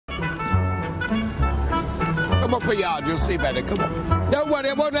Come up a yard, you'll see better. Come on. Don't worry,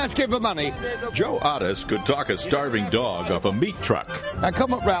 I won't ask you for money. Joe Otis could talk a starving dog off a meat truck. Now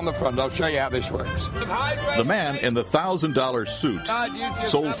come up round the front, I'll show you how this works. The man in the $1,000 suit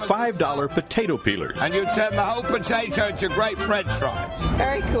sold $5 potato peelers. And you'd turn the whole potato into great French fries.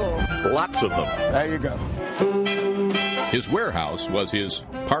 Very cool. Lots of them. There you go. His warehouse was his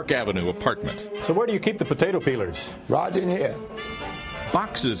Park Avenue apartment. So where do you keep the potato peelers? Right in here.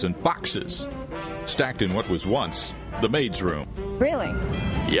 Boxes and boxes, stacked in what was once the maid's room. Really?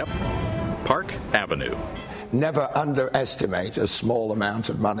 Yep, Park Avenue. Never underestimate a small amount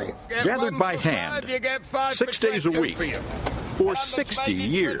of money. Gathered by hand, 6 days a week, for 60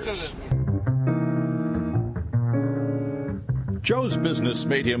 years. Joe's business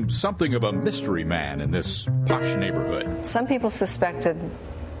made him something of a mystery man in this posh neighborhood. Some people suspected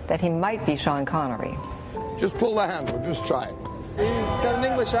that he might be Sean Connery. Just pull the handle, just try it. He's got an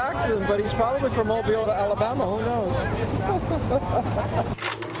English accent, but he's probably from Mobile, Alabama. Who knows?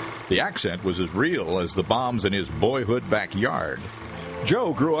 The accent was as real as the bombs in his boyhood backyard.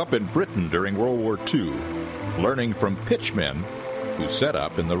 Joe grew up in Britain during World War II, learning from pitchmen who set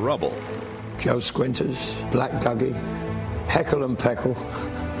up in the rubble. Joe Squinters, Black Dougie, Heckle and Peckle.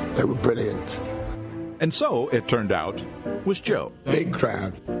 They were brilliant. And so, it turned out, was Joe. Big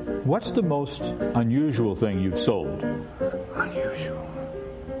crowd. What's the most unusual thing you've sold? Unusual.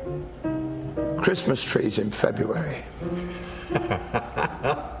 Christmas trees in February.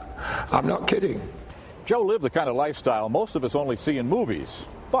 I'm not kidding. Joe lived the kind of lifestyle most of us only see in movies,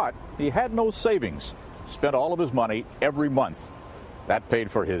 but he had no savings. Spent all of his money every month. That paid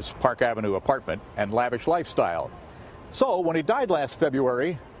for his Park Avenue apartment and lavish lifestyle. So when he died last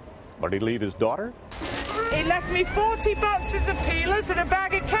February, what did he leave his daughter? He left me 40 boxes of peelers and a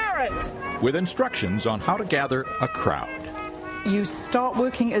bag of carrots. With instructions on how to gather a crowd. You start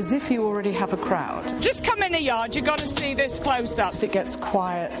working as if you already have a crowd. Just come in the yard, you've got to see this close up. If it gets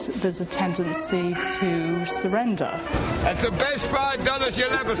quiet, there's a tendency to surrender. That's the best $5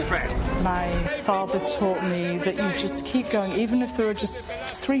 you'll ever spend. My father taught me that you just keep going, even if there are just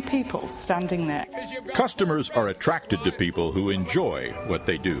 3 people standing there. Customers are attracted to people who enjoy what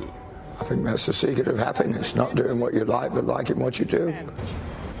they do. I think that's the secret of happiness, not doing what you like, but liking what you do.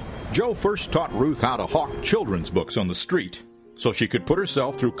 Joe first taught Ruth how to hawk children's books on the street so she could put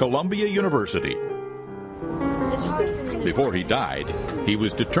herself through Columbia University. Before he died, he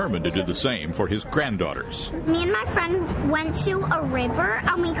was determined to do the same for his granddaughters. Me and my friend went to a river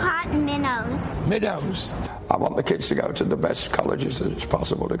and we caught minnows. Minnows. I want the kids to go to the best colleges that it's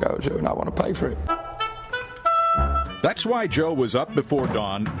possible to go to, and I want to pay for it. That's why Joe was up before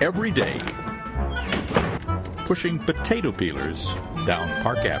dawn every day, pushing potato peelers down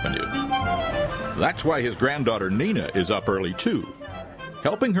Park Avenue. That's why his granddaughter Nina is up early too,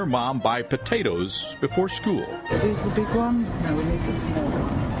 helping her mom buy potatoes before school. These the big ones? No, we need the small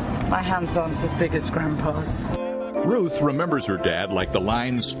ones. My hands aren't as big as Grandpa's. Ruth remembers her dad like the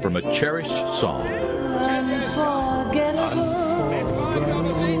lines from a cherished song.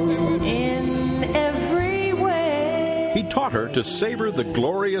 In every way. He taught her to savor the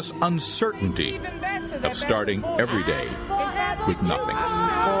glorious uncertainty of starting every day with nothing.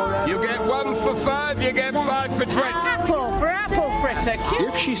 You get 1 for 5, you get 5 for 20. Apple for apple fritter.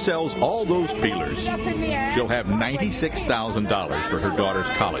 If she sells all those peelers, she'll have $96,000 for her daughter's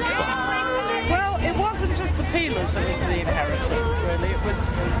college fund. Well, it wasn't just the peelers that was the inheritance, really. It was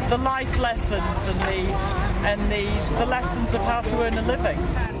the life lessons and the lessons of how to earn a living.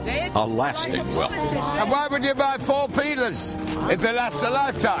 A lasting wealth. And why would you buy 4 peelers if they last a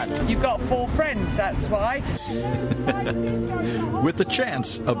lifetime? You've got 4 friends, that's why. With the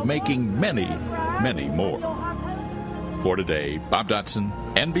chance of making many, many more. For today, Bob Dotson,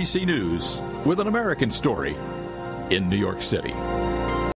 NBC News, with an American story in New York City.